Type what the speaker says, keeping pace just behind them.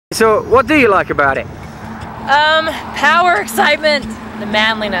So, what do you like about it? Power, excitement, the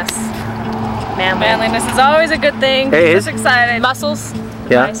manliness. Manliness is always a good thing. It is. Just excited. Muscles,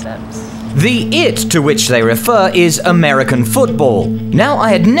 biceps. The "it" to which they refer is American football. Now, I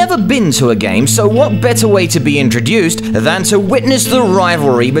had never been to a game, so what better way to be introduced than to witness the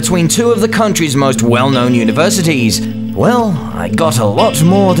rivalry between two of the country's most well-known universities? Well, I got a lot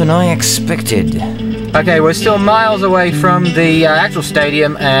more than I expected. Okay, we're still miles away from the actual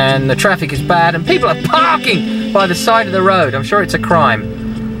stadium, and the traffic is bad, and people are parking by the side of the road. I'm sure it's a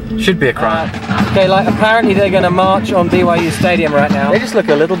crime. Should be a crime. Okay, like apparently they're going to march on BYU Stadium right now. They just look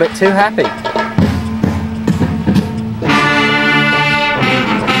a little bit too happy.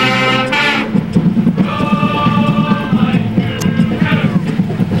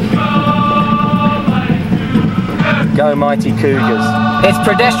 Go Mighty Cougars. It's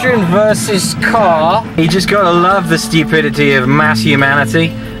pedestrian versus car. You just gotta love the stupidity of mass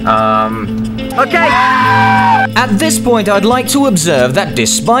humanity. Okay! At this point, I'd like to observe that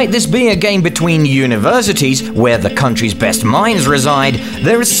despite this being a game between universities, where the country's best minds reside,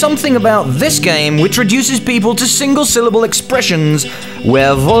 there is something about this game which reduces people to single-syllable expressions,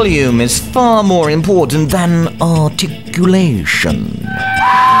 where volume is far more important than articulation.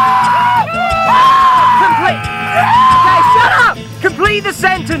 Complete the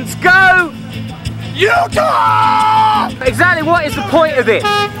sentence. Go! Utah! Exactly what is the point of it?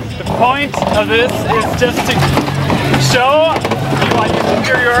 The point of this is just to show BYU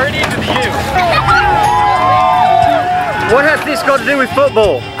superiority to the U. What has this got to do with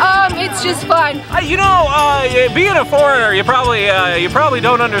football? It's just fun. You know, being a foreigner, you probably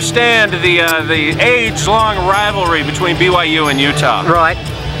don't understand the age-long rivalry between BYU and Utah. Right.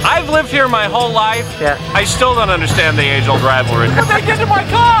 I've lived here my whole life. Yeah. I still don't understand the age-old rivalry. What did they get to my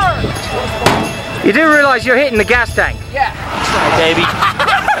car? You do realize you're hitting the gas tank? Yeah. That's right, baby.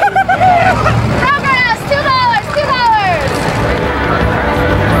 Progress, $2, $2.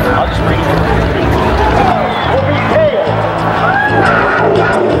 I'll just bring it.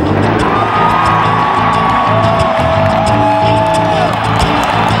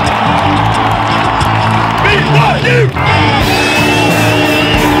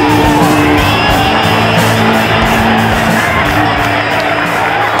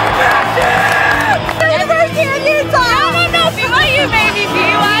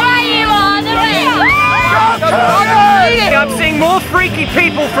 I'm seeing more freaky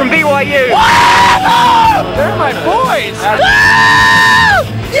people from BYU. They're my boys.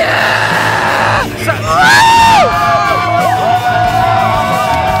 Yeah!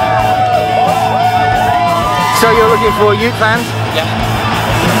 So you're looking for Ute fans? Yeah.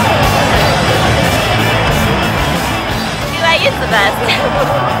 BYU's the best.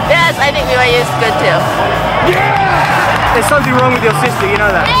 Yes, I think BYU's good too. Yeah! There's something wrong with your sister, you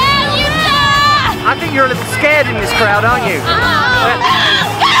know that? I think you're a little scared in this crowd, aren't you?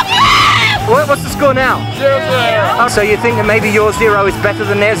 What's the score now? 0-0. Oh, so you think that maybe your 0 is better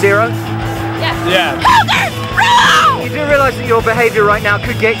than their 0? Yeah. You do realise that your behaviour right now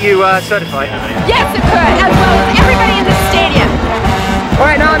could get you certified? Yes, it could, as well as everybody in the stadium.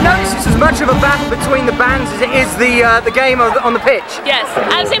 Alright, now I've noticed it's as much of a battle between the bands as it is the game on the pitch. Yes.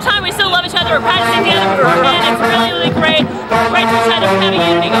 At the same time, we still love each other. We're practicing together beforehand. It's really, really great. Great for each other. We're having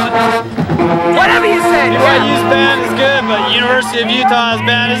unity going on. Whatever you said! BYU's band is good, but University of Utah's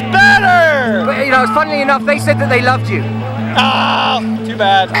band is better! But, you know, funnily enough, they said that they loved you. Oh, too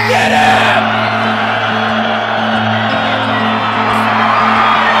bad. Get him!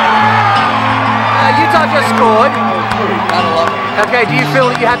 Utah just scored. Okay, do you feel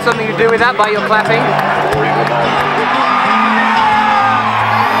that you had something to do with that by your clapping?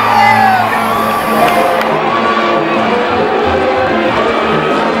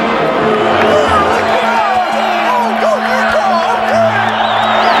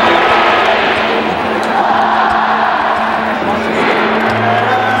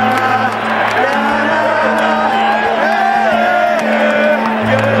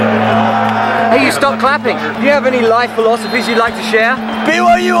 Hey, you stop clapping. Do you have any life philosophies you'd like to share?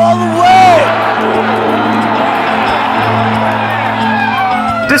 BYU all the way!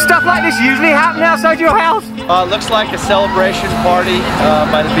 Does stuff like this usually happen outside your house? It looks like a celebration party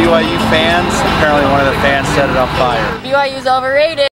by the BYU fans. Apparently one of the fans set it on fire. BYU's overrated.